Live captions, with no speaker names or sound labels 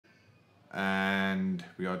and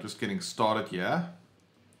we are just getting started here.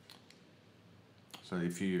 So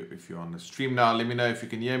if you're on the stream now, let me know if you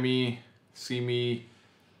can hear me, see me,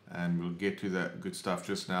 and we'll get to the good stuff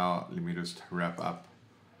just now. Let me just wrap up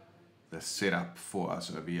the setup for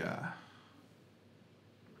us over here.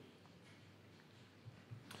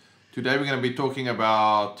 Today we're going to be talking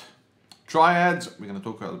about triads. We're going to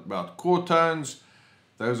talk about chord tones.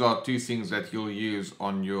 Those are two things that you'll use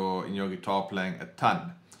on in your guitar playing a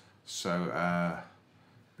ton. So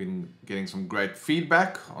been getting some great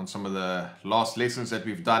feedback on some of the last lessons that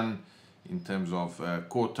we've done in terms of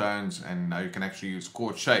chord tones, and now you can actually use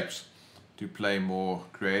chord shapes to play more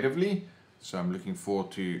creatively. So I'm looking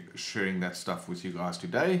forward to sharing that stuff with you guys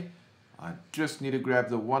today. I just need to grab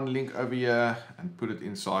the one link over here and put it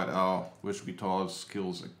inside our Virtual Guitar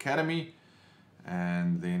Skills Academy,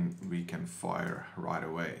 and then we can fire right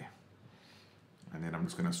away. And then I'm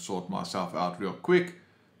just going to sort myself out real quick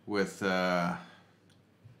with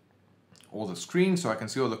all the screens so I can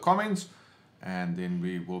see all the comments, and then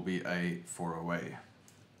we will be for away.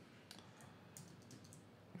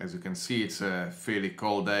 As you can see, it's a fairly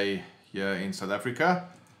cold day here in South Africa.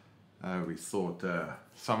 We thought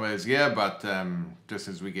summer is here, but just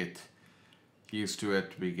as we get used to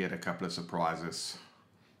it, we get a couple of surprises.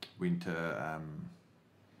 Winter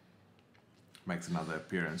makes another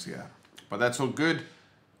appearance here, but that's all good.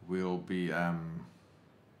 We'll be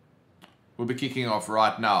kicking off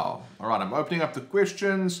right now. All right, I'm opening up the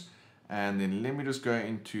questions, and then let me just go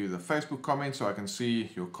into the Facebook comments so I can see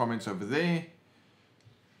your comments over there.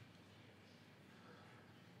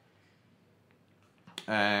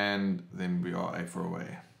 And then we are for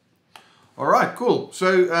away. All right, cool.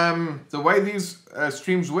 So the way these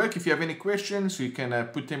streams work, if you have any questions, you can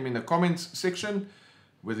put them in the comments section,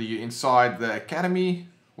 whether you're inside the Academy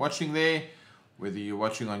watching there, whether you're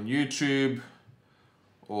watching on YouTube,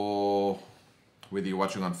 or whether you're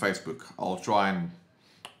watching on Facebook. I'll try and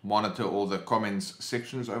monitor all the comments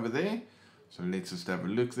sections over there. So let's just have a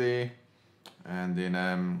look there. And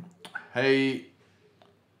then, hey,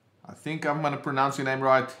 I think I'm going to pronounce your name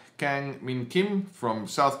right, Kang Min Kim from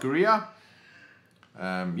South Korea.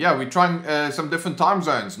 Yeah, we're trying some different time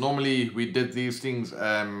zones. Normally we did these things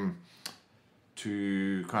to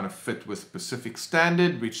kind of fit with Pacific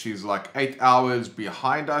Standard, which is like 8 hours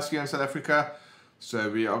behind us here in South Africa. So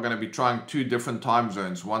we are going to be trying two different time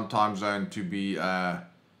zones. One time zone to be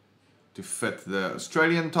to fit the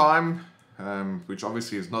Australian time, which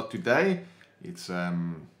obviously is not today. It's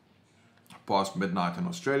past midnight in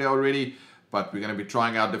Australia already, but we're going to be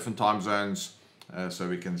trying out different time zones so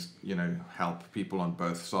we can, help people on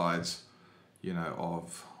both sides,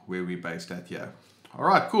 of where we're based at here. All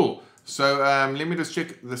right, cool. So let me just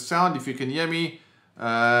check the sound if you can hear me.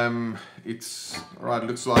 It's all right.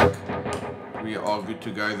 Looks like we are good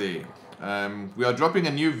to go there. We are dropping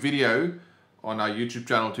a new video on our YouTube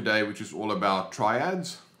channel today, which is all about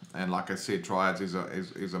triads. And like I said, triads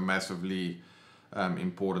is a massively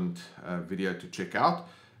important video to check out.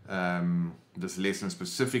 This lesson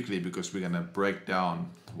specifically, because we're going to break down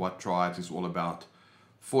what triads is all about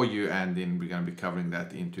for you, and then we're going to be covering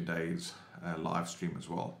that in today's live stream as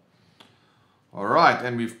well. All right,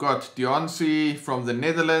 and we've got Dioncy from the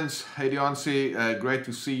Netherlands. Hey Dioncy, great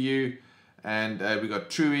to see you. And we got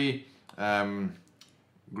Chewy,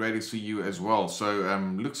 great to see you as well. So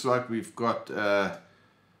looks like we've got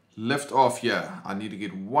lift off here. I need to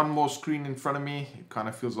get one more screen in front of me. It kind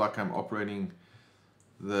of feels like I'm operating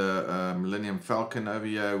the Millennium Falcon over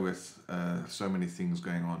here with so many things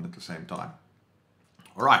going on at the same time.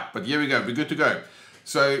 All right, but here we go. We're good to go.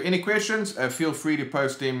 So any questions, feel free to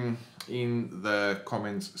post them in the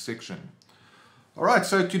comments section. All right,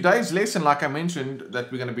 so today's lesson, like I mentioned,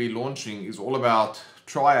 that we're going to be launching is all about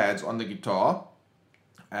triads on the guitar.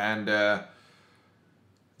 And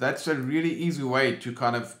that's a really easy way to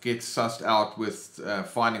kind of get sussed out with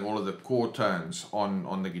finding all of the chord tones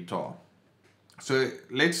on the guitar. So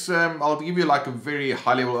let's, I'll give you like a very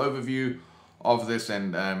high level overview of this,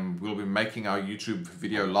 and we'll be making our YouTube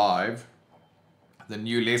video live, the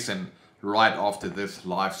new lesson, right after this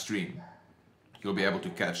live stream. You'll be able to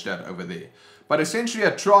catch that over there. But essentially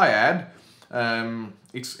a triad,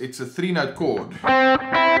 it's a 3-note chord.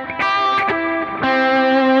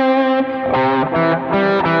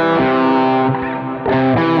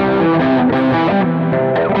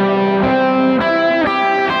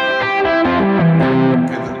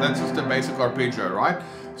 That's just a basic arpeggio, right?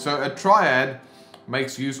 So a triad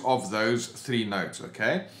makes use of those 3 notes,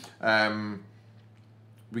 okay?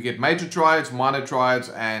 We get major triads, minor triads,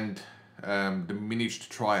 and diminished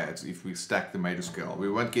triads if we stack the major scale. We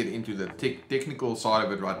won't get into the technical side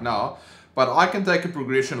of it right now, But I can take a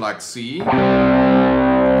progression like C, F. In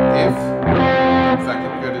fact,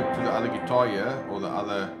 let me go to the other guitar here, or the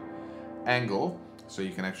other angle, so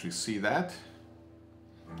you can actually see that.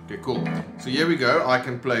 Okay, cool. So here we go. I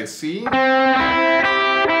can play C. I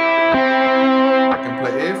can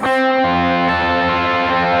play F. I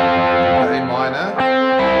can play A minor.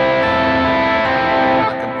 And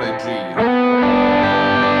I can play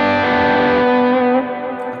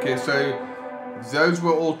G. Okay, so those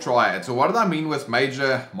were all triads. So what did I mean with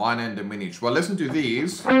major, minor, and diminished? Well, listen to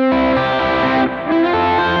these. It's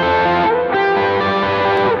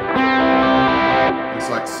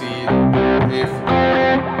like C, F.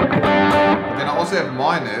 But then I also have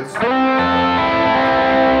minors. A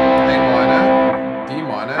minor, D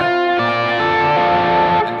minor,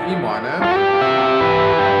 and E minor.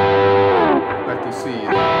 Back to C.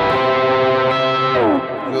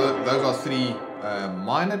 Those are three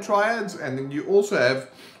minor triads, and then you also have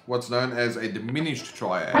what's known as a diminished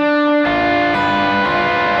triad.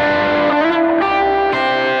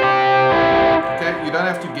 Okay, you don't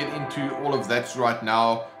have to get into all of that right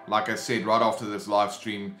now. Like I said, right after this live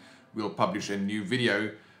stream, we'll publish a new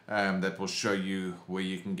video that will show you where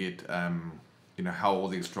you can get, you know, how all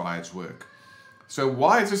these triads work. So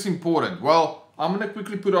why is this important? Well, I'm going to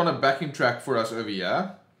quickly put on a backing track for us over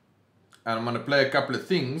here, and I'm going to play a couple of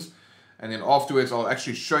things. And then afterwards, I'll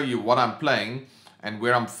actually show you what I'm playing and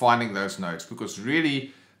where I'm finding those notes. Because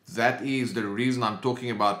really, that is the reason I'm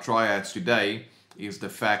talking about triads today, is the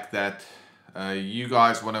fact that you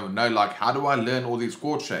guys want to know, like, how do I learn all these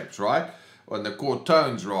chord shapes, right? Or the chord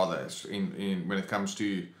tones, rather, when it comes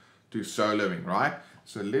to soloing, right?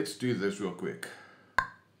 So let's do this real quick.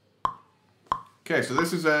 Okay, so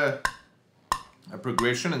this is a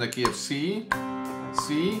progression in the key of C,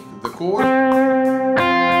 the chord, F,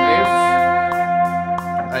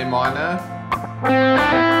 A minor, G,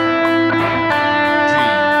 C,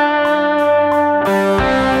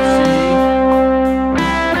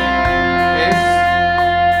 F,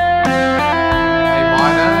 A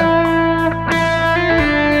minor, G.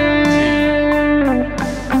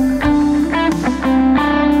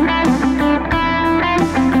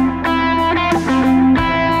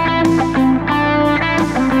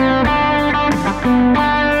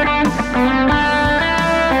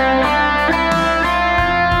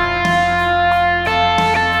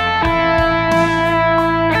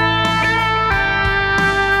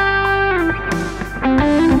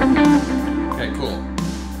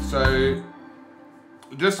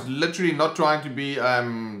 Just literally not trying to be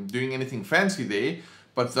doing anything fancy there,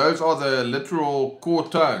 but those are the literal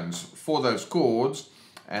chord tones for those chords,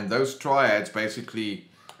 and those triads basically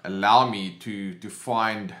allow me to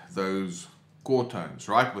find those chord tones,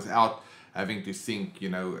 right, without having to think, you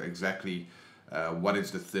know, exactly what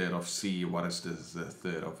is the third of C, what is the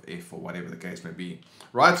third of F, or whatever the case may be,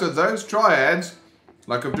 right? So those triads,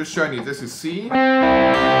 like I've just shown you, this is C,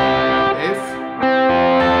 F,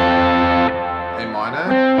 A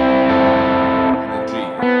minor, and then G.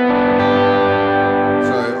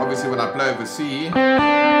 So obviously when I play over C,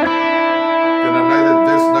 then I know that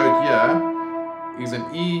this note here is an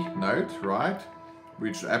E note, right?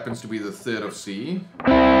 Which happens to be the third of C.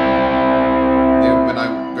 Then when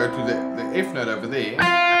I go to the F note over there,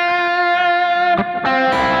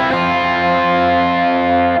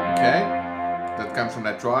 okay, that comes from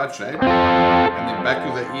that triad shape, and then back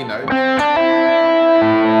to the E note,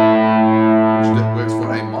 that works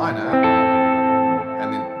for A minor,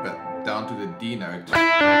 and then down to the D note, which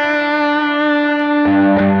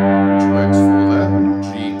works for the G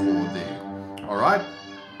chord there. Alright,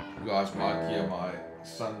 you guys might hear my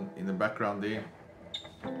son in the background there.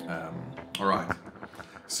 Alright,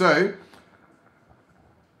 so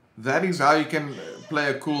that is how you can play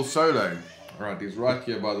a cool solo. Alright, he's right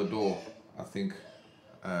here by the door. I think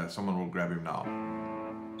someone will grab him now.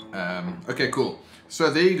 Okay, cool. So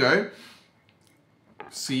there you go.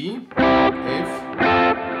 C, F,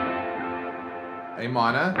 A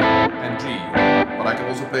minor, and G. But I can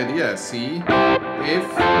also play it here. C,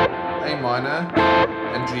 F, A minor,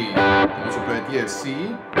 and G. I can also play it here.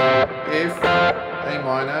 C, F, A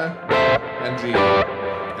minor, and G.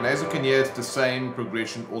 And as you can hear, it's the same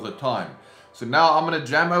progression all the time. So now I'm going to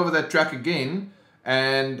jam over that track again,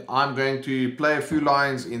 and I'm going to play a few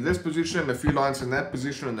lines in this position, a few lines in that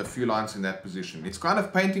position, and a few lines in that position. It's kind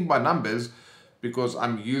of painting by numbers, because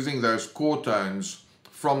I'm using those chord tones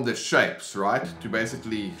from the shapes, right, to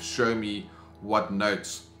basically show me what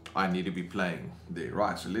notes I need to be playing there.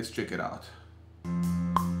 Right, so let's check it out.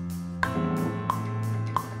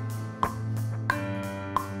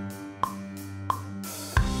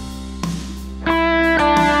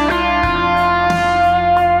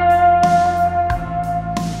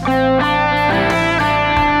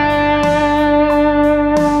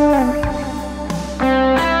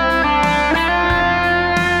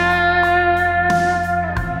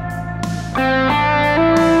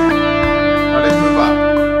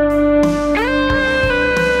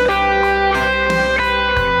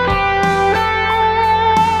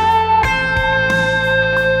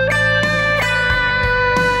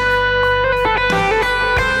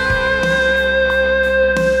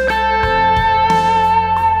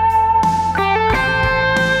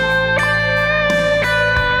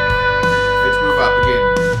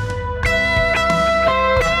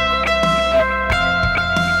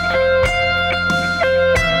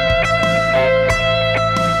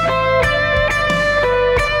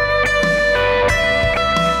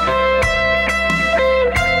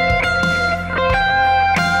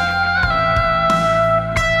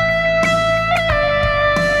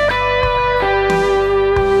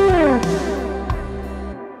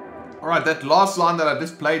 Alright, that last line that I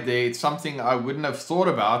just played there, it's something I wouldn't have thought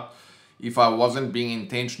about if I wasn't being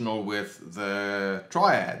intentional with the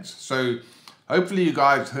triads. So hopefully you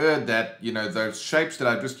guys heard that, you know, those shapes that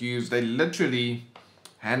I just used, they literally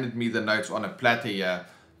handed me the notes on a platter here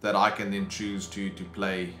that I can then choose to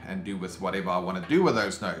play and do with whatever I want to do with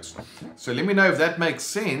those notes. So let me know if that makes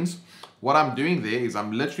sense. What I'm doing there is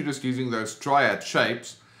I'm literally just using those triad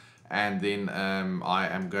shapes, and then I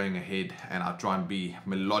am going ahead and I try and be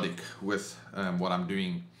melodic with what I'm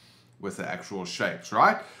doing with the actual shapes,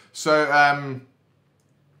 right? So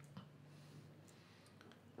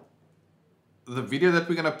the video that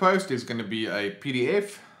we're going to post is going to be a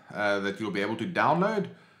PDF that you'll be able to download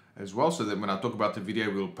as well, so that when I talk about the video,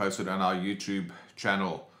 we'll post it on our YouTube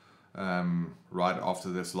channel right after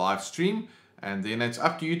this live stream. And then it's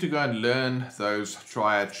up to you to go and learn those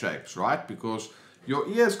triad shapes, right? Because your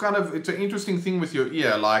ear is kind of, it's an interesting thing with your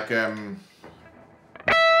ear, like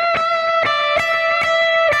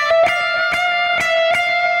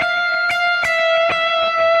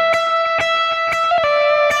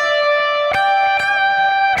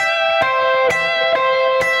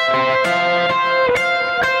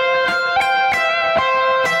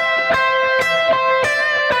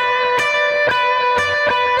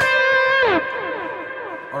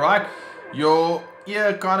your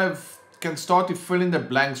ear kind of can start to fill in the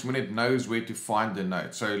blanks when it knows where to find the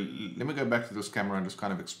note. So let me go back to this camera and just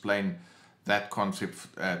kind of explain that concept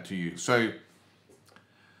to you. So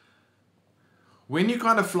when you're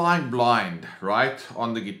kind of flying blind, right,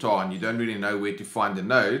 on the guitar and you don't really know where to find the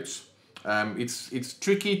notes, it's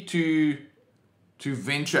tricky to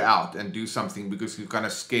venture out and do something because you're kind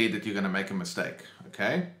of scared that you're going to make a mistake,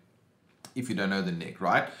 okay? If you don't know the neck,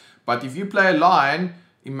 right? But if you play a line,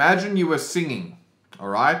 imagine you were singing, all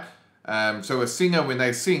right? So a singer, when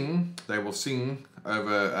they sing, they will sing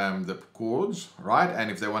over the chords, right?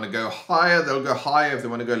 And if they want to go higher, they'll go higher. If they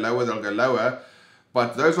want to go lower, they'll go lower.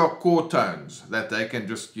 But those are chord tones that they can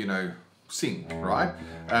just, you know, sing, right?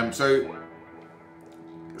 So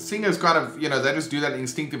singers kind of, you know, they just do that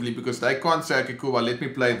instinctively because they can't say, okay, cool, well, let me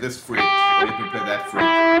play this fret, or let me play that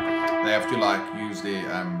fret. They have to like use their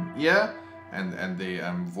ear and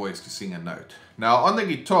their voice to sing a note. Now on the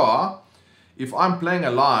guitar, if I'm playing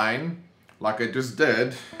a line like I just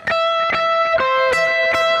did,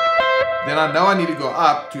 then I know I need to go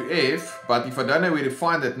up to F, but if I don't know where to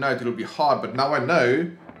find that note, it'll be hard. But now I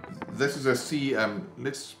know this is a C.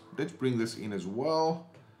 Let's bring this in as well,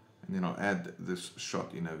 and then I'll add this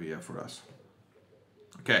shot in over here for us.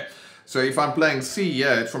 Okay, so if I'm playing C,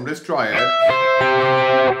 yeah, it's from this triad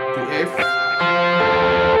to F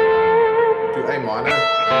to A minor.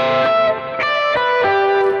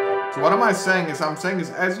 So what am I saying is, I'm saying is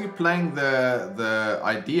as you're playing the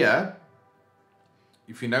idea,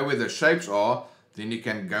 if you know where the shapes are, then you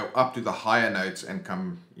can go up to the higher notes and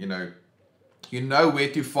come, you know where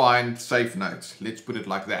to find safe notes. Let's put it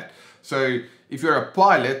like that. So if you're a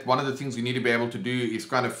pilot, one of the things you need to be able to do is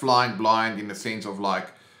kind of flying blind in the sense of like,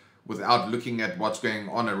 without looking at what's going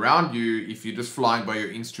on around you. If you're just flying by your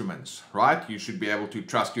instruments, right? You should be able to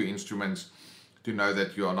trust your instruments to know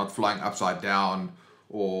that you are not flying upside down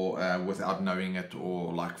or without knowing it,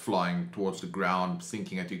 or like flying towards the ground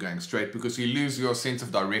thinking that you're going straight, because you lose your sense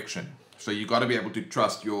of direction. So you got to be able to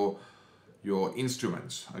trust your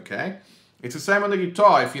instruments, okay? It's the same on the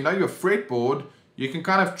guitar. If you know your fretboard, you can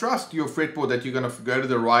kind of trust your fretboard that you're going to go to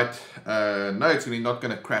the right notes and you're not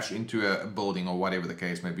going to crash into a building or whatever the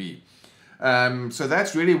case may be. So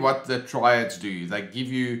that's really what the triads do. They give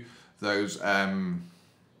you those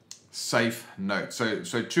safe notes. So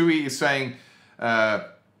Chewy is saying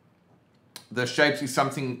the shapes is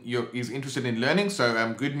something is interested in learning.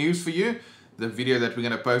 So good news for you. The video that we're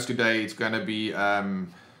going to post today is going to be it's going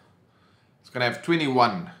to have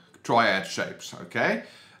 21 triad shapes, okay?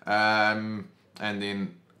 And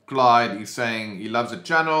then Clyde is saying he loves the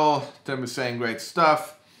channel. Tim is saying great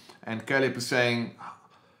stuff. And Caleb is saying,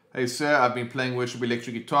 hey sir, I've been playing worship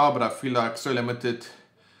electric guitar, but I feel like so limited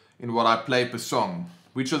in what I play per song.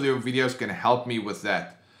 Which of your videos can help me with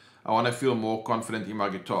that? I want to feel more confident in my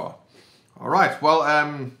guitar. All right, well,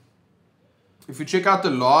 if you check out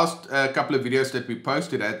the last couple of videos that we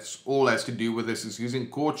posted, that's all has to do with this, is using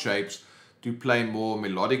chord shapes to play more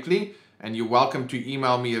melodically. And you're welcome to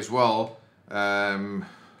email me as well. Let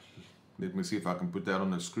me see if I can put that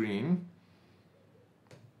on the screen.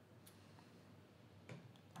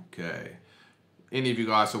 Okay. Any of you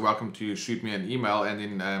guys are welcome to shoot me an email, and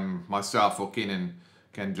then myself or Kenan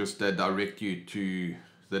can just direct you to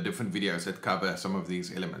the different videos that cover some of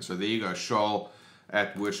these elements. So there you go, Charl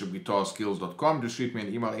at worshipguitarskills.com. Just shoot me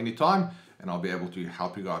an email anytime and I'll be able to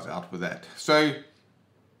help you guys out with that. So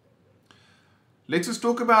Let's just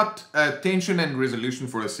talk about tension and resolution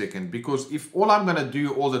for a second, because if all I'm going to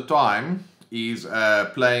do all the time is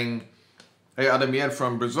playing Hey Adamir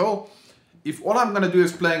from Brazil, if all I'm going to do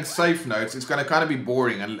is playing safe notes, it's going to kind of be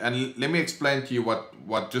boring. And let me explain to you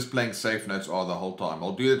what just playing safe notes are the whole time.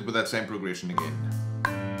 I'll do it with that same progression again.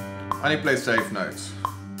 I only play safe notes.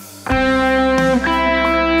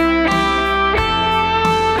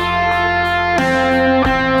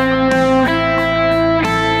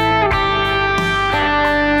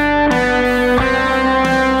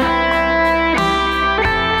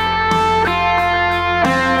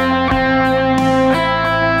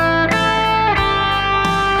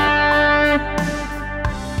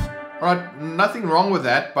 Nothing wrong with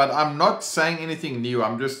that, but I'm not saying anything new.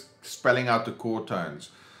 I'm just spelling out the chord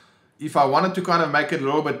tones. If I wanted to kind of make it a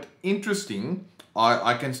little bit interesting,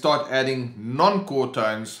 I can start adding non-chord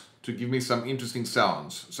tones to give me some interesting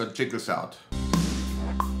sounds. So check this out.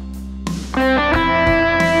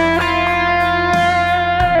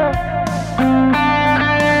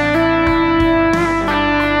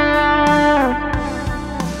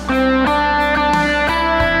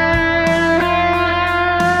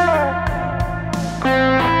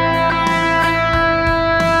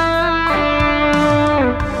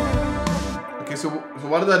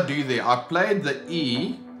 What did I do there? I played the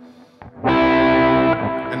E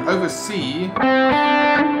and over C, that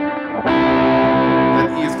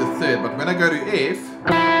E is the third, but when I go to F,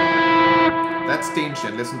 that's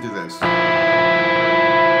tension. Listen to this.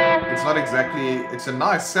 It's not exactly, it's a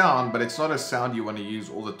nice sound, but it's not a sound you want to use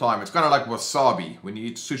all the time. It's kind of like wasabi when you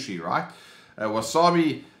eat sushi, right?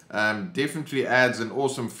 Wasabi definitely adds an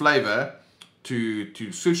awesome flavor to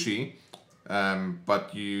sushi.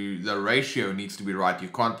 But the ratio needs to be right. You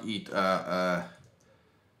can't eat a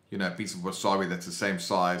piece of wasabi that's the same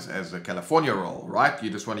size as a California roll, right? You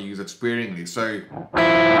just want to use it sparingly. So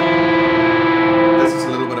this is a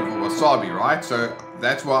little bit of a wasabi, right? So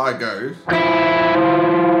that's why I go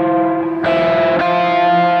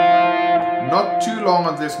not too long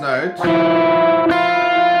on this note. Then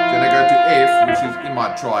I go to F, which is in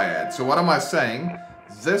my triad. So what am I saying?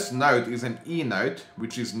 This note is an E note,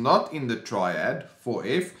 which is not in the triad for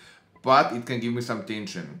F, but it can give me some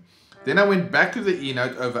tension. Then I went back to the E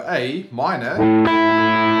note over A minor.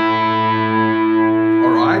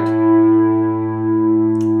 Alright.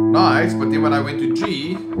 Nice, but then when I went to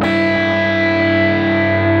G,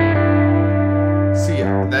 see,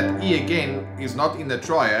 that E again is not in the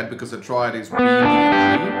triad because the triad is B, D,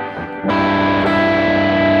 and G.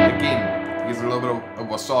 Again, here's a little bit of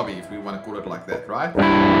wasabi, if we want to call it like that, right?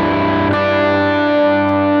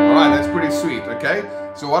 Alright, that's pretty sweet, okay?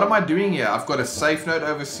 So what am I doing here? I've got a safe note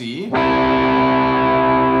over C. Then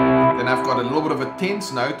I've got a little bit of a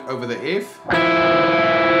tense note over the F, which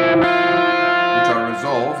I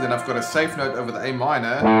resolve. Then I've got a safe note over the A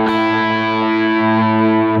minor.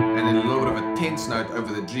 And then a little bit of a tense note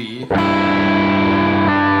over the G that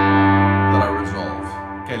I resolve.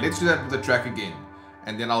 Okay, let's do that with the track again.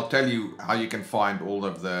 And then I'll tell you how you can find all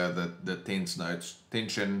of the tense notes,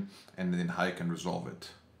 tension, and then how you can resolve it.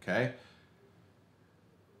 Okay?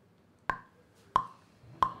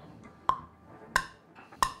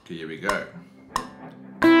 Okay, here we go.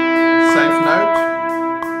 Safe note,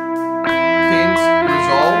 tense,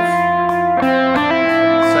 resolve,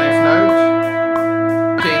 safe note,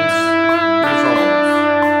 tense, resolve.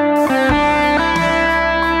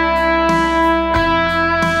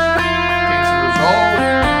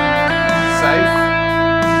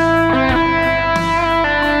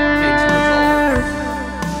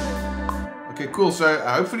 Cool, so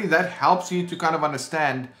hopefully that helps you to kind of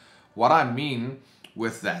understand what I mean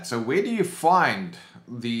with that. So where do you find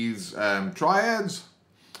these triads,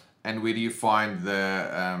 and where do you find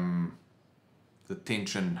the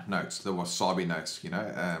tension notes, the wasabi notes,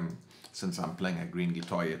 since I'm playing a green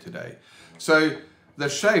guitar here today. So the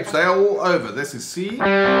shapes, they are all over. This is C, D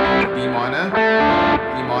minor,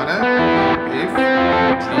 E minor, F,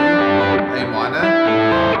 G, A minor,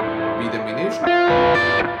 B diminished,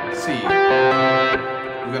 C.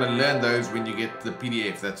 You're going to learn those when you get the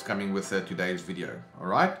PDF that's coming with today's video.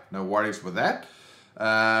 Alright, no worries with that.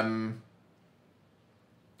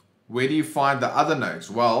 Where do you find the other notes?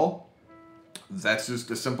 Well, that's just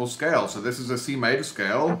a simple scale. So this is a C major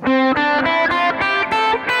scale.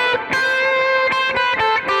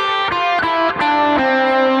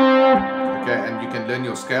 Okay, and you can learn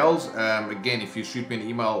your scales. Again, if you shoot me an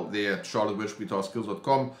email there at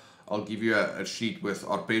charl@worshipguitarskills.com, I'll give you a sheet with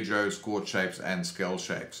arpeggios, chord shapes, and scale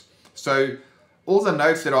shapes. So all the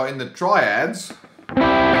notes that are in the triads,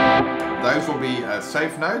 those will be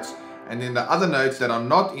safe notes. And then the other notes that are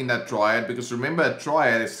not in that triad, because remember a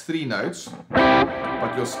triad has 3 notes,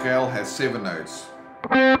 but your scale has 7 notes.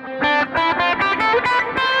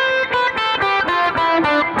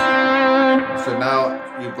 So now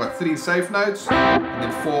you've got 3 safe notes and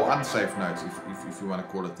then 4 unsafe notes, if you want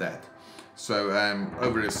to call it that. So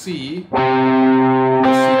over a C, the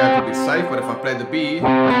C note will be safe, but if I play the B, it's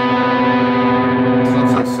not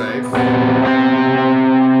so safe.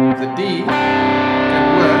 The D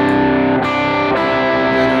can work.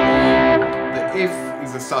 The F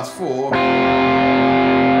is a sus4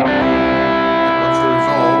 that wants to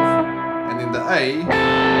resolve, and then the A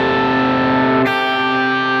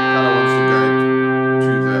kind of wants to go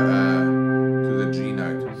to the G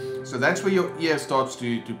note. So that's where your ear starts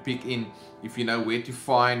to pick in, if you know where to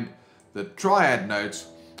find the triad notes,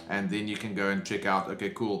 and then you can go and check out,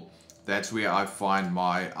 okay, cool, that's where I find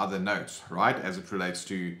my other notes, right? As it relates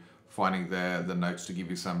to finding the notes to give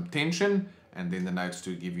you some tension, and then the notes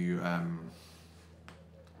to give you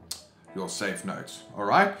your safe notes. All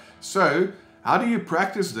right, so how do you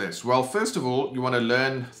practice this? Well, first of all, you want to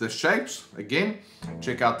learn the shapes. Again,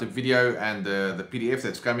 check out the video and the PDF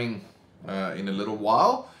that's coming in a little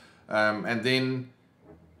while, and then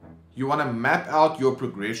you want to map out your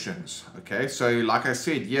progressions. Okay, so like I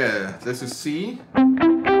said, yeah, this is C, F,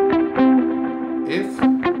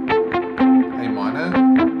 A minor,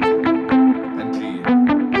 and G.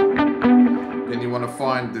 Then you want to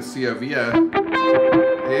find the C over here,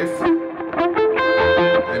 F, A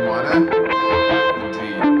minor, and G.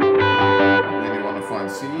 Then you want to find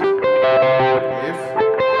C, F, A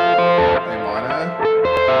minor,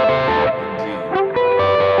 and G.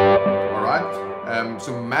 Alright?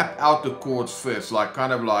 So map out the chords first, like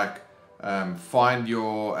kind of like find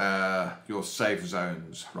your safe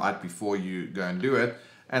zones, right, before you go and do it.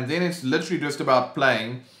 And then it's literally just about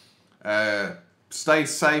playing. Stay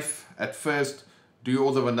safe at first, do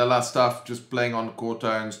all the vanilla stuff, just playing on chord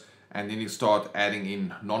tones, and then you start adding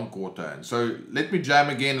in non-chord tones. So let me jam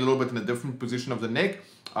again a little bit in a different position of the neck.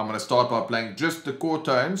 I'm going to start by playing just the chord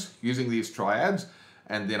tones using these triads,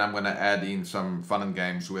 and then I'm going to add in some fun and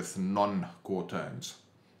games with non-chord tones,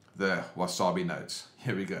 the wasabi notes.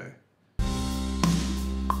 Here we go.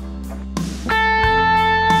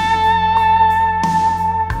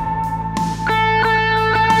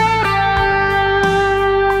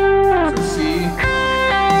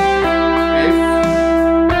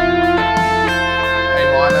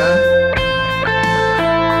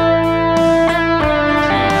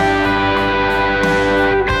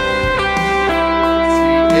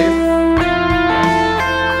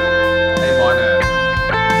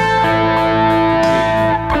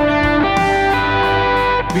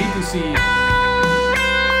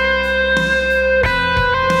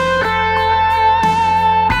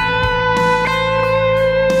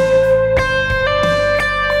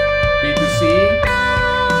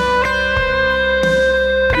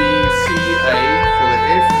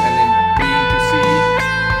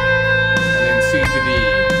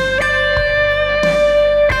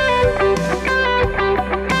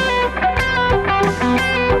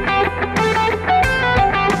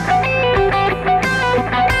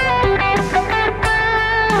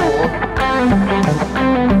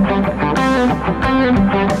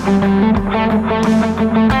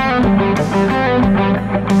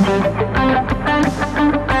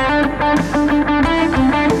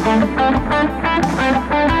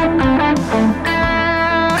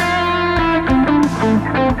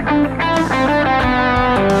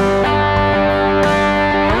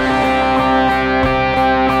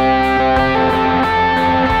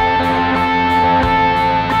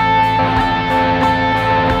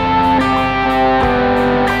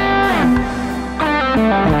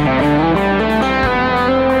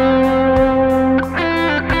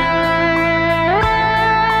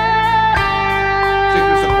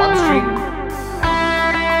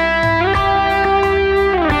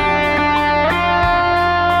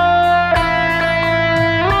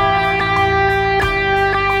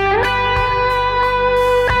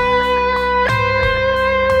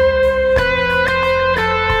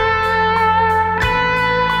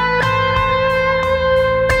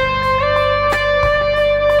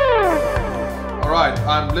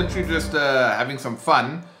 Literally just having some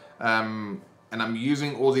fun, and I'm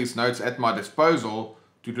using all these notes at my disposal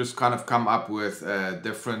to just kind of come up with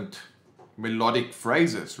different melodic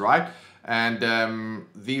phrases, right? And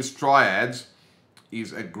these triads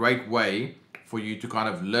is a great way for you to kind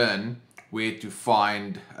of learn where to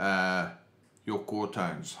find your chord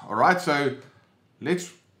tones. All right, so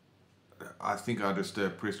let's, I think I just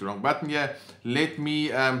pressed the wrong button here. Let me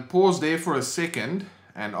pause there for a second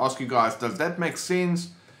and ask you guys, does that make sense?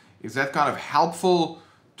 is that kind of helpful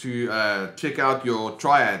to check out your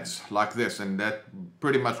triads like this, and that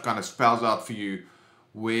pretty much kind of spells out for you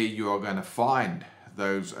where you are going to find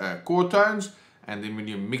those chord tones. And then when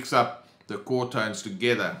you mix up the chord tones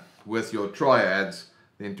together with your triads,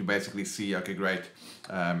 then to basically see, okay, great,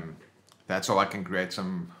 that's how I can create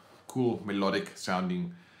some cool melodic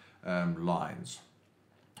sounding lines,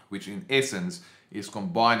 which in essence is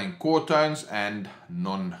combining chord tones and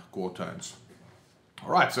non-chord tones. All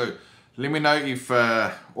right, so let me know if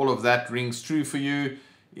all of that rings true for you,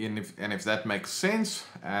 and if that makes sense.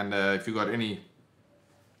 And if you got any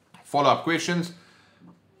follow-up questions,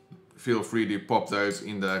 feel free to pop those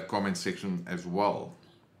in the comment section as well.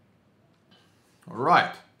 All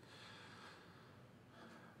right.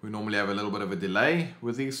 We normally have a little bit of a delay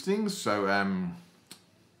with these things, so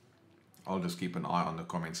I'll just keep an eye on the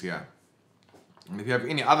comments here. And if you have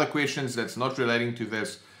any other questions that's not relating to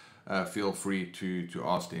this, feel free to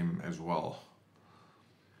ask them as well.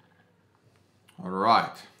 All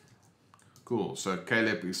right, cool. So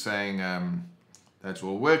Caleb is saying that's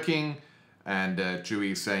all working, and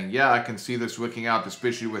Chewy is saying, yeah, I can see this working out,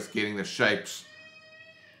 especially with getting the shapes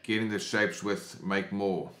with Make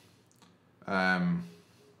More.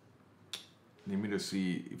 Let me just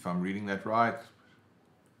see if I'm reading that right.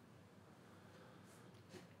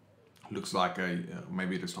 Looks like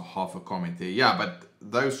maybe just a half a comment there. Yeah, but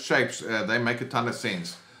those shapes, they make a ton of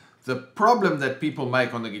sense. The problem that people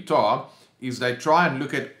make on the guitar is they try and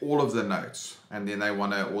look at all of the notes, and then they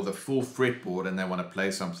want to, or the full fretboard, and they want to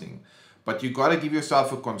play something. But you got to give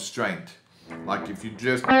yourself a constraint. Like if you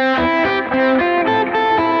just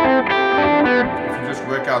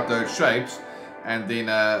work out those shapes, and then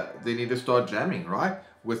you just start jamming, right?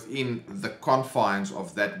 Within the confines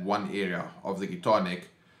of that one area of the guitar neck,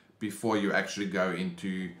 before you actually go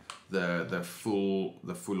into the full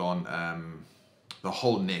on the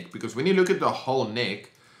whole neck. Because when you look at the whole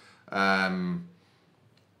neck,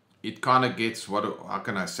 it kind of gets, how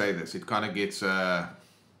can I say this? It kind of gets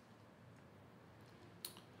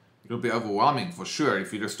it'll be overwhelming for sure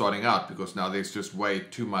if you're just starting out, because now there's just way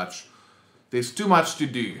too much. There's too much to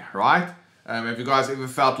do, right? Have you guys ever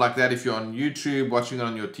felt like that if you're on YouTube watching it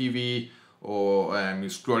on your TV, or you're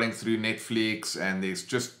scrolling through Netflix and there's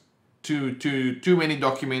just too many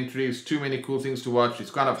documentaries, too many cool things to watch? It's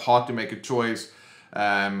kind of hard to make a choice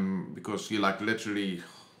because you're like literally,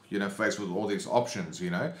 you know, faced with all these options, you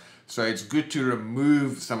know. So it's good to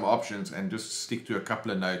remove some options and just stick to a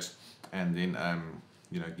couple of notes, and then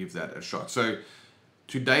you know, give that a shot. So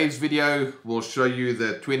today's video will show you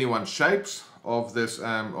the 21 shapes of this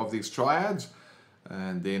of these triads,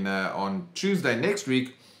 and then on Tuesday next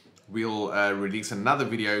week we'll release another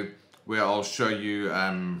video where I'll show you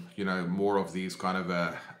you know, more of these kind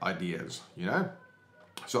of ideas, you know.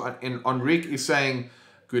 So Enrique is saying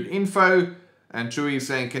good info, and Chewy is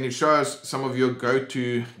saying, can you show us some of your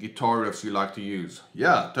go-to guitar riffs you like to use?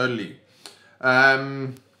 Yeah, totally.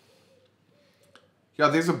 Yeah,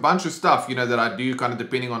 there's a bunch of stuff, you know, that I do kind of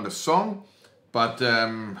depending on the song, but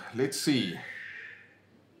let's see.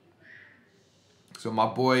 So my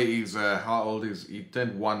boy is, how old is he?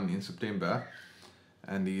 Turned 1 in September,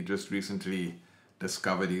 and he just recently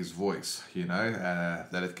discovered his voice, you know,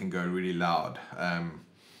 that it can go really loud.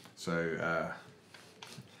 So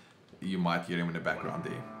you might hear him in the background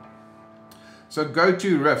there. So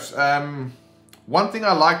go-to riffs. One thing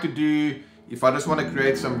I like to do if I just want to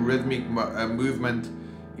create some rhythmic movement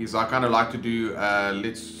is I kind of like to do,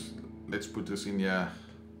 let's put this in here.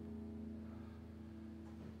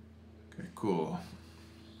 Okay, cool.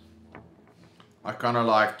 I kind of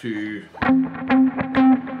like to do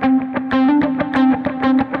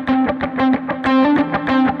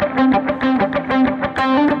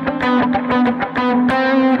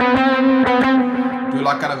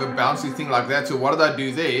like kind of a bouncy thing like that. So what did I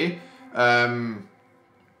do there?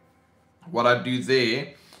 What I do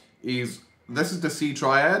there is, this is the C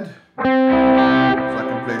triad, so I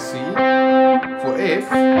can play C. For F,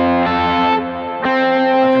 I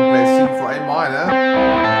can play C for A minor,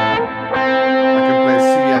 I can play C,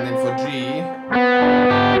 and then for G,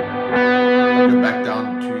 I go back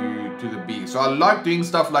down to the B. So I like doing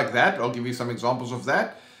stuff like that. I'll give you some examples of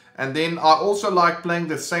that. And then I also like playing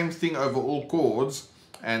the same thing over all chords,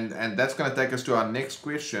 and that's going to take us to our next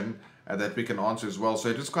question that we can answer as well.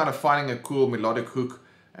 So just kind of finding a cool melodic hook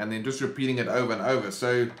and then just repeating it over and over.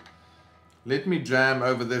 So let me jam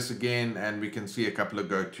over this again, and we can see a couple of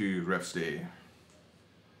go-to riffs there.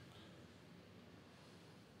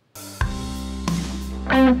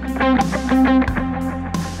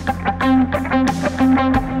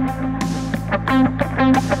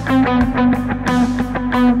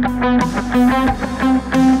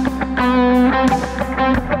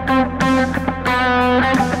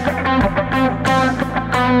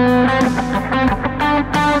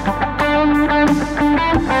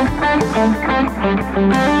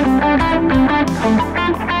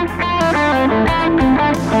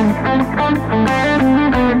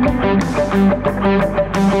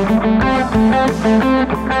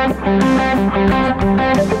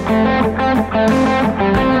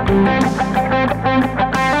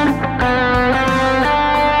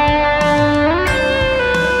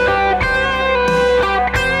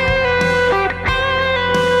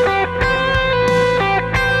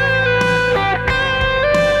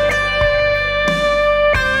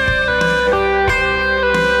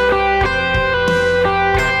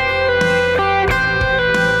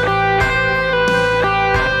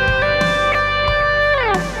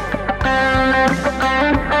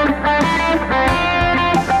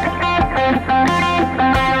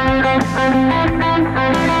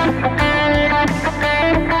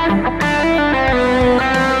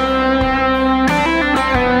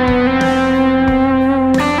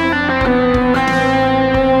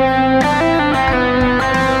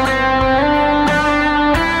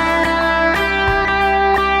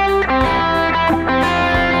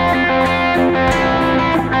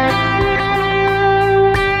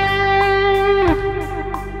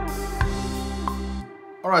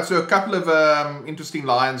 Alright, so a couple of interesting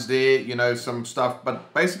lines there, you know, some stuff,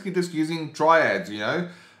 but basically just using triads, you know.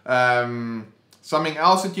 Something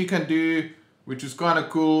else that you can do, which is kind of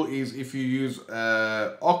cool, is if you use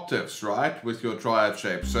octaves, right, with your triad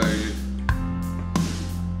shape. So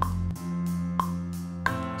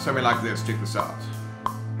something like this, check this out.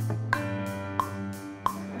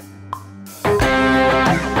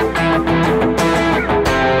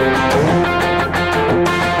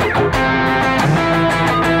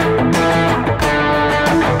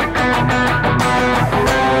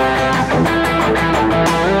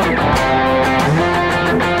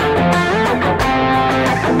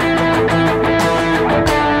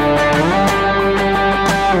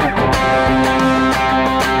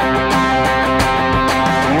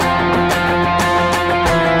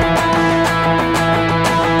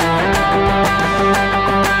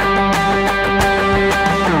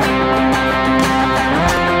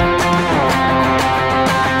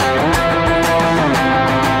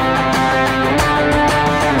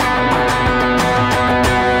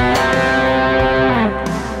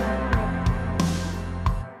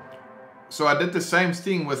 So I did the same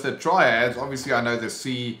thing with the triads. Obviously I know the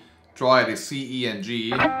C triad is C, E and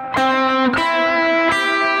G. And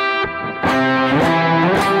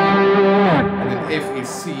then F is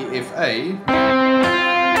C, F, A.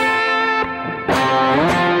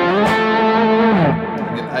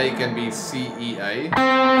 And then A can be C, E, A.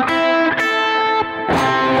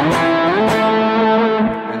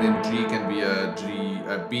 And then G can be a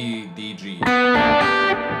B, D, G.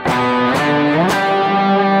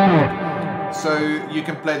 So you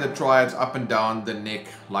can play the triads up and down the neck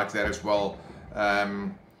like that as well.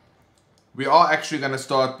 We are actually going to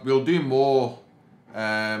start, we'll do more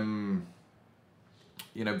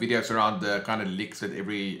you know, videos around the kind of licks that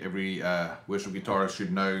every worship guitarist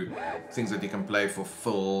should know, things that you can play for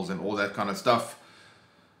fills and all that kind of stuff.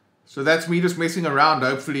 So that's me just messing around.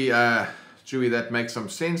 Hopefully Chewy, that makes some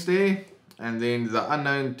sense there. And then the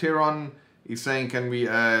unknown Teron is saying, can we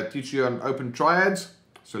teach you on open triads?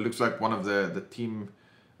 So it looks like one of the team,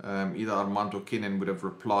 either Armand or Kenan, would have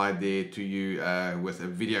replied there to you with a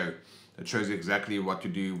video that shows you exactly what to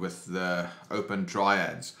do with the open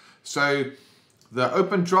triads. So the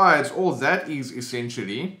open triads, all that is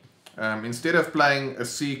essentially, instead of playing a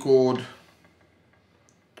C chord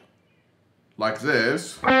like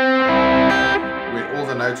this, where all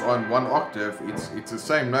the notes are in one octave, it's the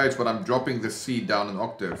same notes, but I'm dropping the C down an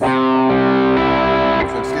octave. So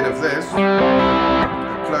instead of this,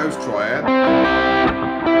 closed triad, I've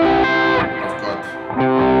got,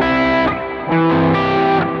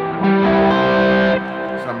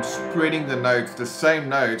 so I'm spreading the notes, the same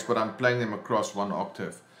notes, but I'm playing them across one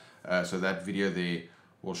octave. So that video there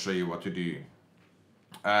will show you what to do.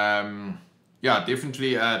 Yeah,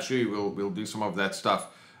 definitely true, we'll do some of that stuff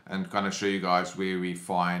and kind of show you guys where we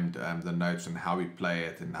find the notes and how we play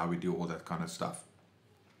it and how we do all that kind of stuff.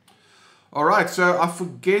 Alright, so I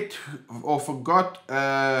forgot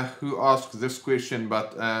who asked this question,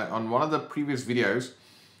 but on one of the previous videos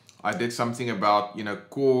I did something about, you know,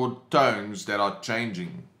 chord tones that are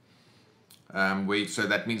changing. So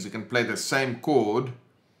that means you can play the same chord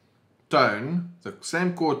tone, but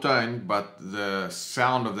the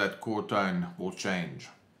sound of that chord tone will change.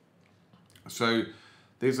 So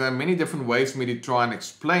there's many different ways for me to try and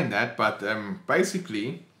explain that, but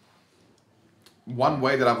basically one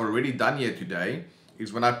way that I've already done here today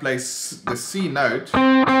is when I play the C note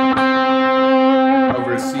over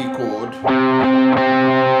a C chord,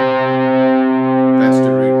 that's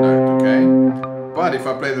the root note, okay? But if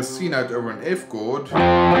I play the C note over an F chord,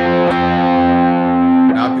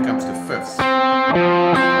 now it becomes the fifth.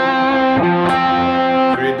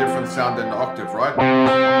 Very different sound than the octave, right?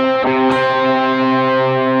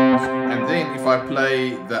 And then if I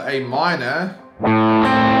play the A minor,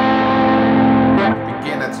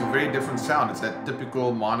 again, that's a very different sound. It's that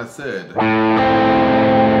typical minor third.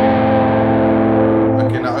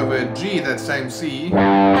 Okay, now over a G, that same C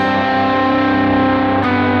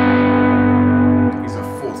is a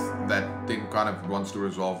fourth that then kind of wants to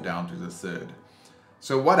resolve down to the third.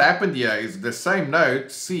 So what happened here is the same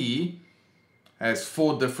note, C, has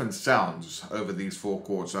 4 different sounds over these 4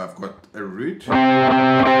 chords. So I've got a root.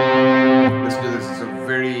 Listen to this, it's a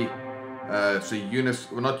very so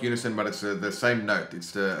well, not unison, but it's the same note.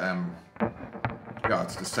 It's the yeah,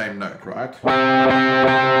 it's the same note, right?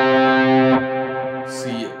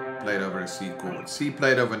 C played over a C chord. C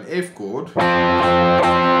played over an F chord.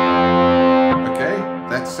 Okay,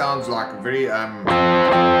 that sounds like very kind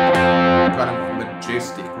of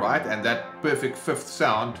majestic, right? And that perfect fifth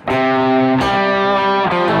sound, you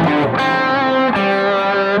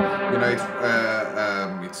know,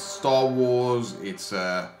 it's it's Star Wars, it's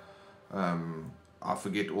I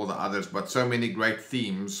forget all the others, but so many great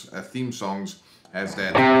theme songs has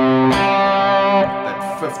that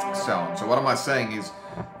fifth sound. So what am I saying is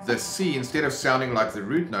the C, instead of sounding like the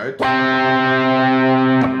root note, when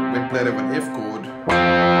played over an F chord, it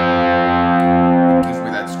gives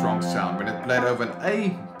me that strong sound. When it played over an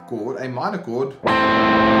A chord, A minor chord,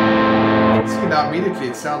 see now immediately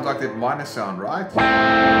it sounds like that minor sound, right? So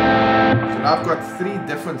now I've got three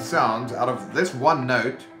different sounds out of this one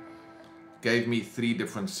note. Gave me three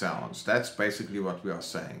different sounds. That's basically what we are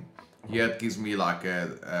saying. Here it gives me like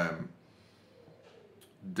a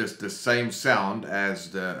just the same sound as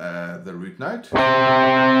the root note. Here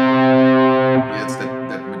it's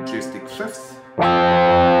that majestic fifth. Here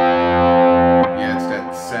it's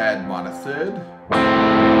that sad minor third.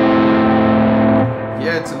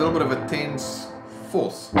 Here it's a little bit of a tense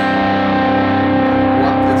fourth. One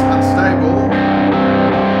that's unstable.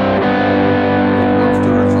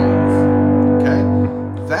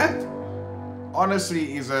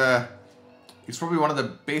 Honestly is probably one of the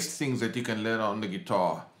best things that you can learn on the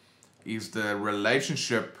guitar, is the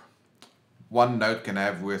relationship one note can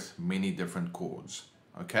have with many different chords.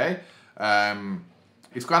 Okay,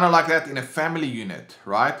 it's kind of like that in a family unit,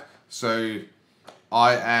 right? So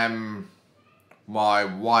I am my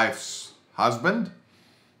wife's husband,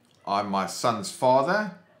 I'm my son's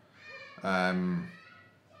father, I'm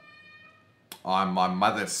my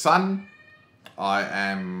mother's son, I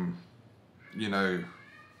am, you know,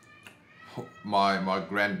 my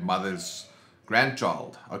grandmother's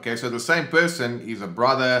grandchild. Okay, so the same person is a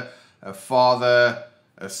brother, a father,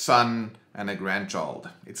 a son, and a grandchild.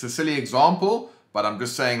 It's a silly example, but I'm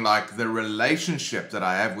just saying, like, the relationship that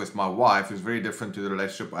I have with my wife is very different to the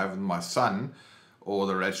relationship I have with my son, or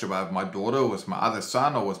the relationship I have with my daughter, or with my other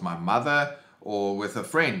son, or with my mother, or with a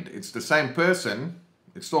friend. It's the same person,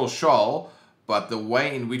 it's still Charl, but the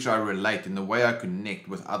way in which I relate and the way I connect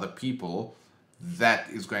with other people, that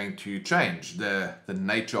is going to change the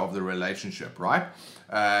nature of the relationship, right?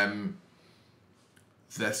 The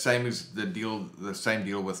same is the same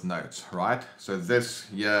deal with notes, right? So this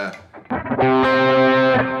here,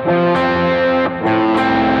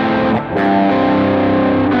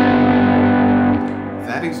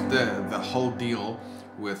 that is the whole deal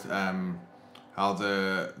with how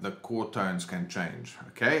the chord tones can change.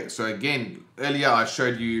 Okay, so again, earlier I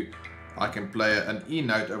showed you I can play an E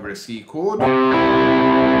note over a C chord, but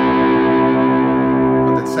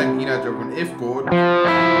that same E note over an F chord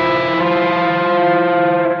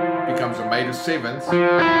becomes a major seventh, which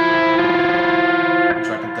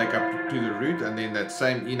I can take up to the root, and then that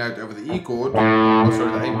same E note over the E chord, oh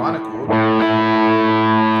sorry, the A minor chord,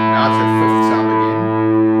 now it's that fifth sound again,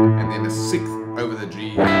 and then a sixth over the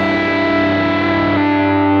G.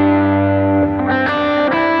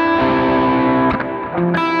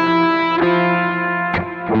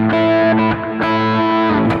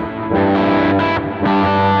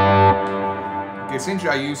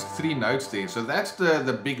 Essentially I used three notes there, so that's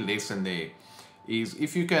the big lesson there, is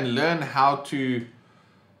if you can learn how to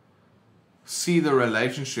see the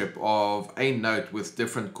relationship of a note with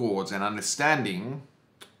different chords and understanding,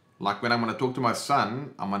 like when I'm going to talk to my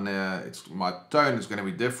son, my tone is going to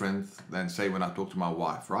be different than say when I talk to my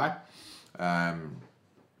wife, right?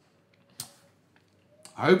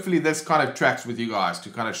 Hopefully this kind of tracks with you guys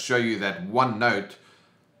to kind of show you that one note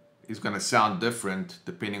is going to sound different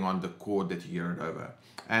depending on the chord that you hear it over.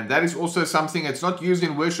 And that is also something that's not used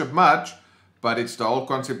in worship much, but it's the whole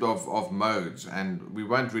concept of modes, and we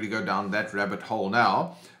won't really go down that rabbit hole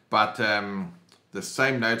now, but the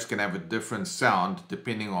same notes can have a different sound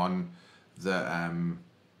depending on the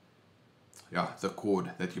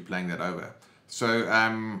chord that you're playing that over. So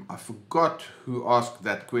I forgot who asked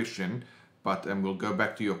that question, but we'll go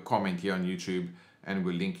back to your comment here on YouTube, and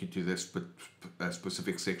we'll link you to this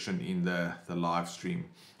specific section in the live stream,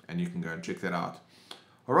 and you can go and check that out.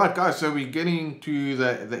 Alright guys, so we're getting to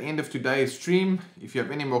the end of today's stream. If you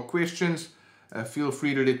have any more questions, feel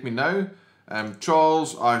free to let me know.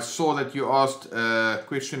 Charles, I saw that you asked a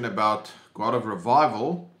question about God of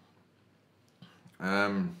Revival.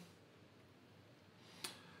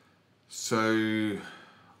 So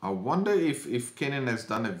I wonder if Kenan has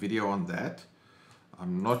done a video on that.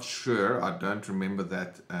 I'm not sure. I don't remember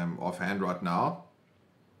that offhand right now.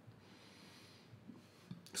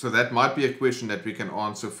 So that might be a question that we can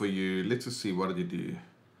answer for you. Let's just see, what did you do?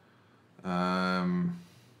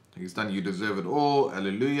 He's done You Deserve It All,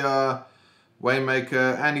 Hallelujah,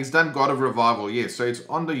 Waymaker, and he's done God of Revival. Yes, so it's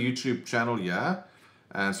on the YouTube channel, yeah.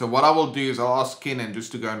 So what I will do is I'll ask Kenan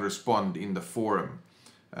just to go and respond in the forum,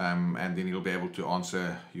 and then he'll be able to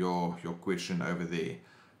answer your question over there.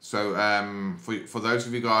 So for those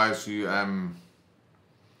of you guys who are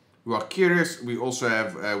curious, we also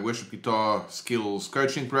have a worship guitar skills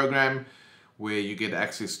coaching program where you get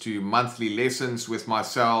access to monthly lessons with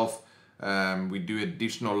myself. We do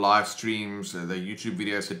additional live streams. The YouTube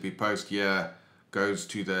videos that we post here goes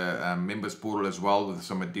to the members portal as well, with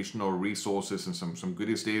some additional resources and some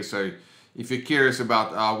goodies there. So if you're curious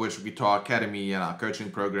about our Worship Guitar Academy and our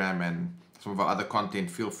coaching program and some of our other content,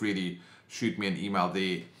 feel free to shoot me an email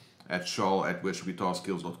there at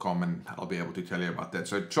charl@worshipguitarskills.com, and I'll be able to tell you about that.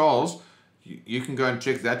 So Charles, you can go and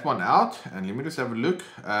check that one out, and let me just have a look.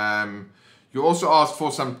 You also asked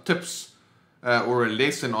for some tips or a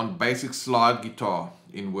lesson on basic slide guitar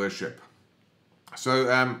in worship. So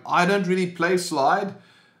I don't really play slide.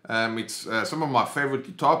 It's some of my favorite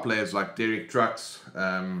guitar players like Derek Trucks,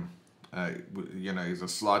 you know, he's a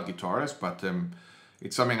slide guitarist, but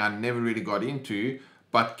it's something I never really got into.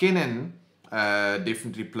 But Kenan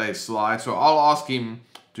definitely plays slide, so I'll ask him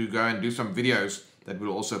to go and do some videos that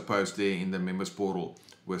we'll also post there in the members portal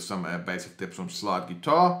with some basic tips on slide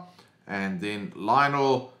guitar. And then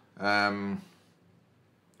Lionel,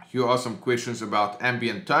 here are some questions about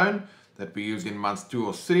ambient tone that we used in month 2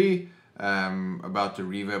 or 3, about the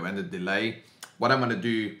reverb and the delay. What I'm going to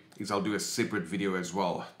do is I'll do a separate video as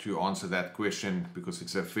well to answer that question, because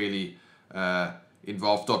it's a fairly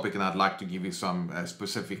involved topic and I'd like to give you some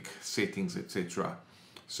specific settings, etc.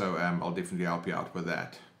 So I'll definitely help you out with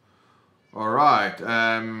that. Alright,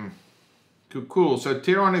 cool. So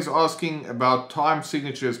Teron is asking about time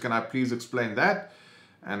signatures. Can I please explain that?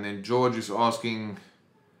 And then George is asking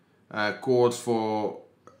chords for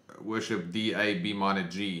worship D, A, B minor,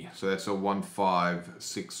 G. So that's a 1, 5,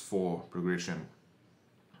 6, 4 progression.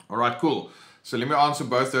 Alright, cool. So let me answer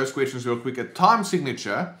both those questions real quick. A time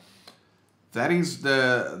signature, that is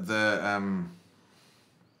the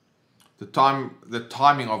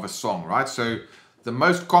timing of a song, right? So the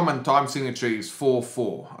most common time signature is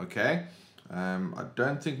 4/4, okay? I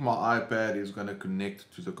don't think my iPad is going to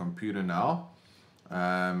connect to the computer now.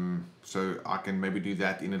 So I can maybe do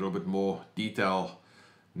that in a little bit more detail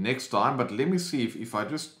next time. But let me see if I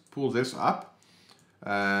just pull this up.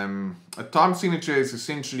 A time signature is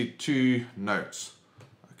essentially 2 notes,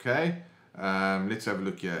 okay? Let's have a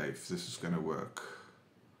look here if this is going to work.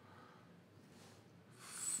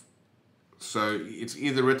 So it's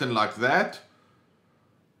either written like that,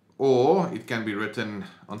 or it can be written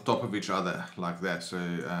on top of each other like that. So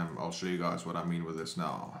I'll show you guys what I mean with this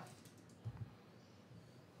now.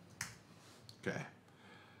 Okay.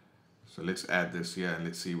 So let's add this here and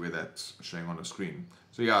let's see where that's showing on the screen.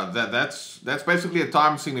 So yeah, that's basically a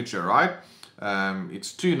time signature, right?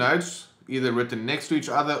 It's 2 notes, either written next to each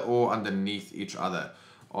other or underneath each other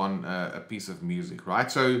on a piece of music,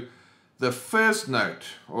 right? So the first note,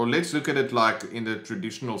 or let's look at it like in the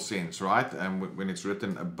traditional sense, right? And when it's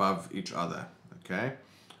written above each other, okay?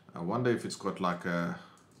 I wonder if it's got like a,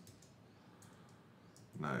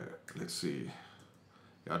 no, let's see.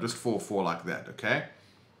 Yeah, just 4/4 like that, okay?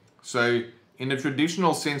 So in the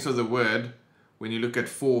traditional sense of the word, when you look at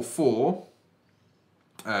 4/4,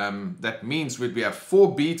 that means we have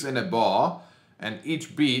 4 beats in a bar, and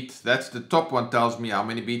each beat, that's the top one, tells me how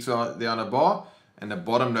many beats are there on a bar, and the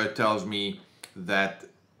bottom note tells me that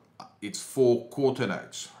it's 4 quarter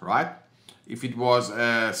notes, right? If it was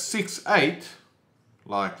a 6/8,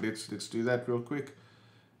 like let's do that real quick.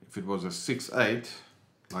 If it was a 6/8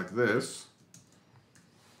 like this,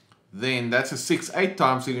 then that's a 6/8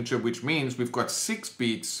 time signature, which means we've got 6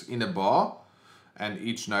 beats in a bar, and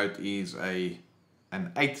each note is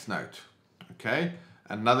an 8th note, okay?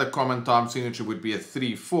 Another common time signature would be a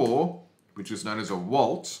 3/4, which is known as a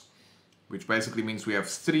waltz, which basically means we have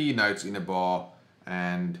 3 notes in a bar,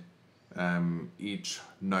 and each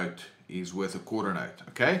note is worth a quarter note,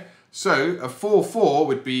 okay? So a 4/4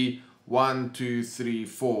 would be 1, 2, 3,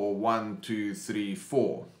 4, 1, 2, 3,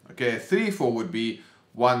 4. Okay, a 3/4 would be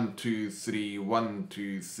 1, 2, 3, 1,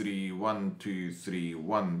 2, 3, 1, 2, 3,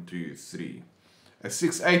 1, 2, 3. A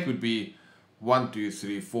 6/8 would be 1, 2,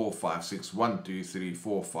 3, 4, 5, 6, 1, 2, 3,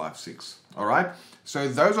 4, 5, 6. All right. So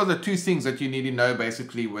those are the 2 things that you need to know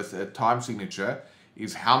basically with a time signature,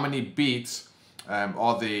 is how many beats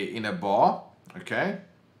are there in a bar, okay?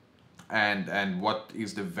 And what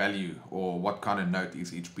is the value, or what kind of note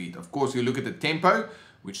is each beat. Of course, you look at the tempo,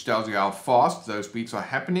 which tells you how fast those beats are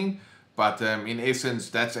happening. But in essence,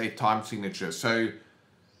 that's a time signature. So,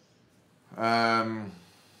 yeah,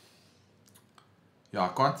 I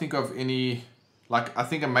can't think of any, like, I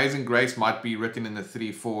think Amazing Grace might be written in the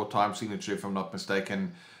 3/4 time signature, if I'm not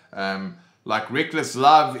mistaken. Like Reckless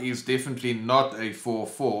Love is definitely not a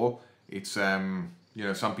 4/4. It's you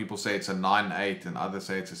know, some people say it's a 9/8 and others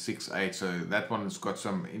say it's a 6/8. So that one's got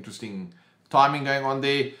some interesting timing going on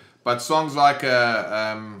there. But songs like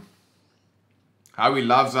How He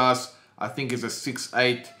Loves Us, I think is a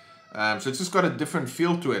 6/8. So it's just got a different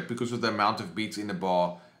feel to it because of the amount of beats in the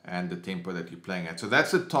bar and the tempo that you're playing at. So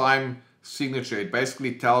that's a time signature. It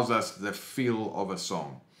basically tells us the feel of a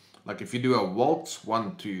song. Like if you do a waltz,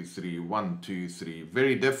 1, 2, 3, 1, 2, 3,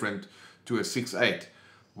 very different to a 6/8.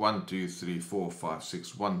 1, 2, 3, 4, 5,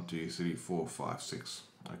 6, 1, 2, 3, 4, 5, 6.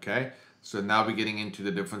 Okay, so now we're getting into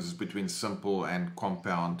the differences between simple and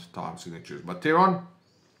compound time signatures. But Teron,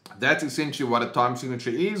 that's essentially what a time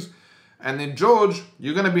signature is. And then George,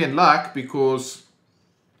 you're going to be in luck because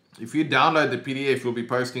if you download the PDF we'll be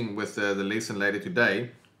posting with the lesson later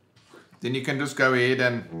today, then you can just go ahead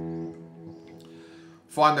and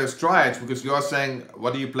find those triads, because you are saying,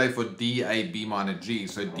 what do you play for D, A, B minor, G?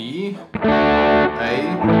 So D, A,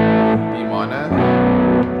 B minor,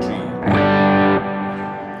 G.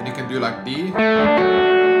 Then you can do like D, A,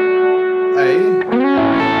 B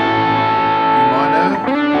minor,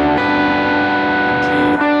 G.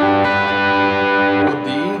 Or D,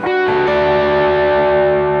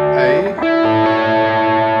 A,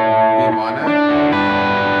 B minor,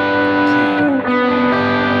 G.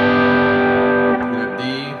 You know, D,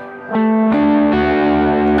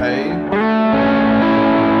 A, B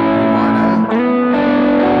minor,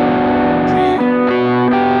 G.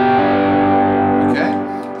 Okay,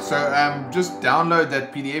 so just download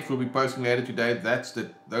that PDF we'll be posting later today.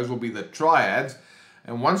 Those will be the triads.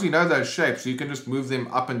 And once you know those shapes, you can just move them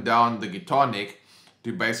up and down the guitar neck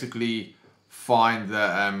to basically find the,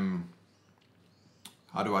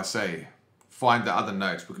 how do I say, find the other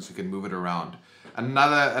notes, because you can move it around.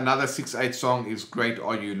 Another 6/8 song is Great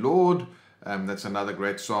Are You Lord. That's another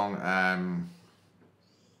great song.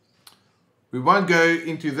 We won't go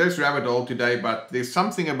into this rabbit hole today, but there's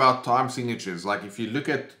something about time signatures. Like if you look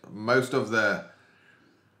at most of the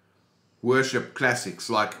worship classics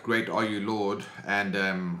like Great Are You Lord and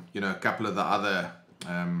you know, a couple of the other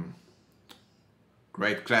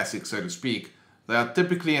great classics, so to speak, they are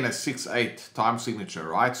typically in a 6/8 time signature,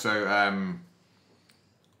 right? So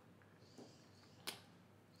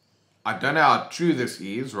I don't know how true this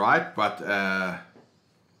is, right? But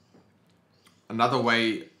another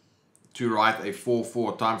way to write a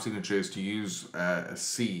 4/4 time signature is to use a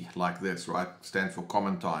C like this, right? Stands for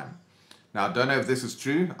common time. Now, I don't know if this is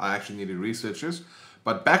true. I actually need to research this.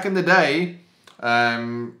 But back in the day,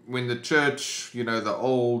 when the church, you know, the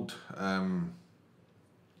old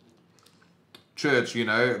church, you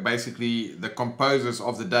know, basically the composers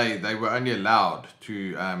of the day, they were only allowed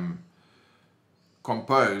to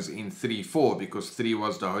compose in 3/4 because 3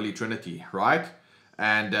 was the Holy Trinity, right?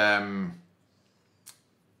 And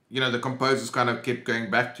you know, the composers kind of kept going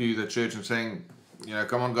back to the church and saying, you know,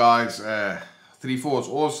 come on guys, 3/4 is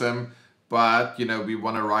awesome, but you know, we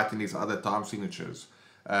want to write in these other time signatures.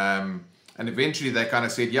 And eventually they kind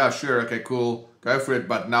of said, yeah, sure, okay, cool, go for it.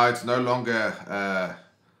 But now it's no longer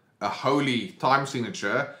a holy time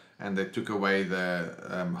signature, and they took away the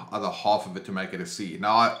other half of it to make it a C.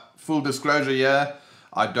 Now, full disclosure here,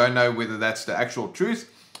 I don't know whether that's the actual truth,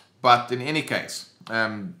 but in any case,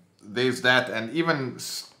 there's that. And even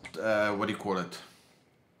what do you call it,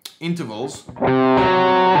 intervals,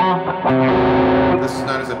 this is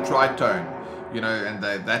known as a tritone, you know, and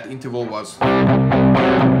that interval was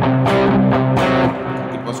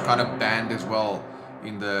kind of banned as well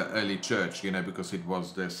in the early church, you know, because it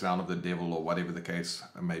was the sound of the devil or whatever the case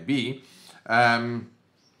may be.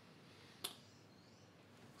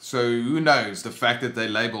 So who knows, the fact that they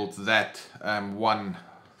labeled that one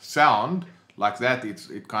sound like that,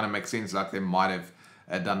 it kind of makes sense, like they might have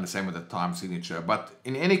done the same with the time signature. But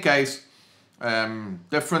in any case,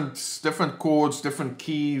 different chords, different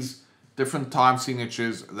keys, different time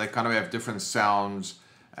signatures, they kind of have different sounds.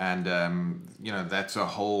 And you know, that's a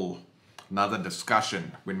whole another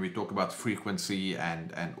discussion when we talk about frequency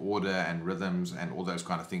and order and rhythms and all those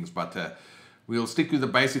kind of things. But we'll stick to the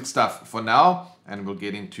basic stuff for now, and we'll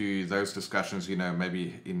get into those discussions, you know,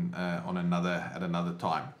 maybe in at another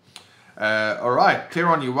time. All right,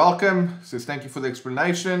 Teron, you're welcome. Says thank you for the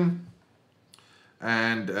explanation.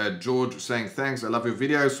 And George saying thanks, I love your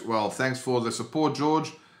videos. Well, thanks for the support,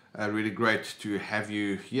 George. Really great to have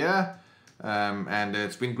you here. And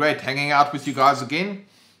it's been great hanging out with you guys again.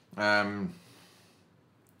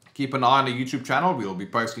 Keep an eye on the YouTube channel. We'll be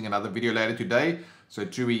posting another video later today. So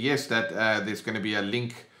Chewy, yes, that there's going to be a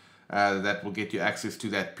link that will get you access to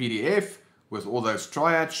that PDF with all those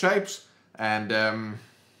triad shapes. And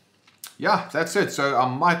yeah, that's it. So I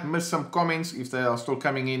might miss some comments if they are still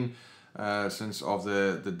coming in since of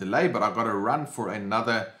the delay, but I've got to run for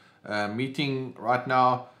another meeting right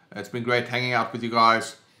now. It's been great hanging out with you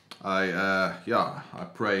guys. I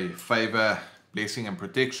pray favor, blessing, and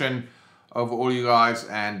protection over all you guys,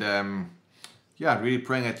 and really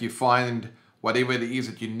praying that you find whatever it is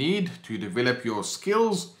that you need to develop your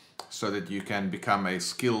skills so that you can become a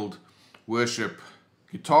skilled worship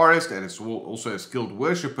guitarist and is also a skilled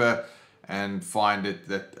worshiper, and find it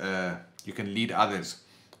that you can lead others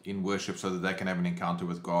in worship so that they can have an encounter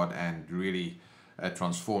with God and really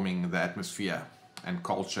transforming the atmosphere and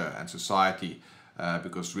culture and society,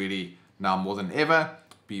 because really now more than ever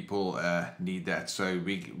people need that. So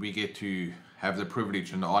we get to have the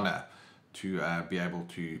privilege and the honor to be able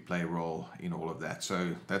to play a role in all of that.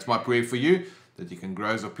 So that's my prayer for you, that you can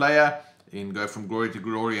grow as a player and go from glory to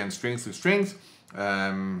glory and strength to strength.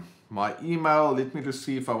 My email, let me just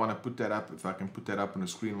see if I want to put that up, if I can put that up on the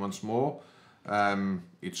screen once more.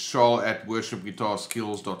 It's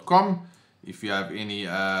charl@worshipguitarskills.com. If you have any,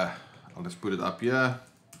 I'll just put it up here.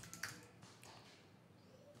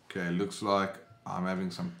 Okay, looks like I'm having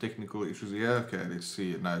some technical issues here. Okay, let's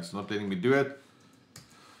see. No, it's not letting me do it.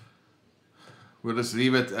 We'll just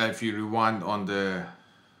leave it. If you rewind on the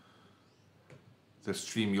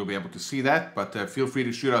stream, you'll be able to see that. But feel free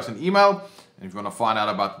to shoot us an email. And if you want to find out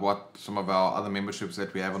about what some of our other memberships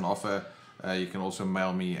that we have on offer, you can also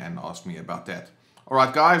mail me and ask me about that. All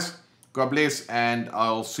right, guys. God bless, and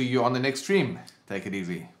I'll see you on the next stream. Take it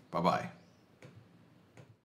easy. Bye-bye.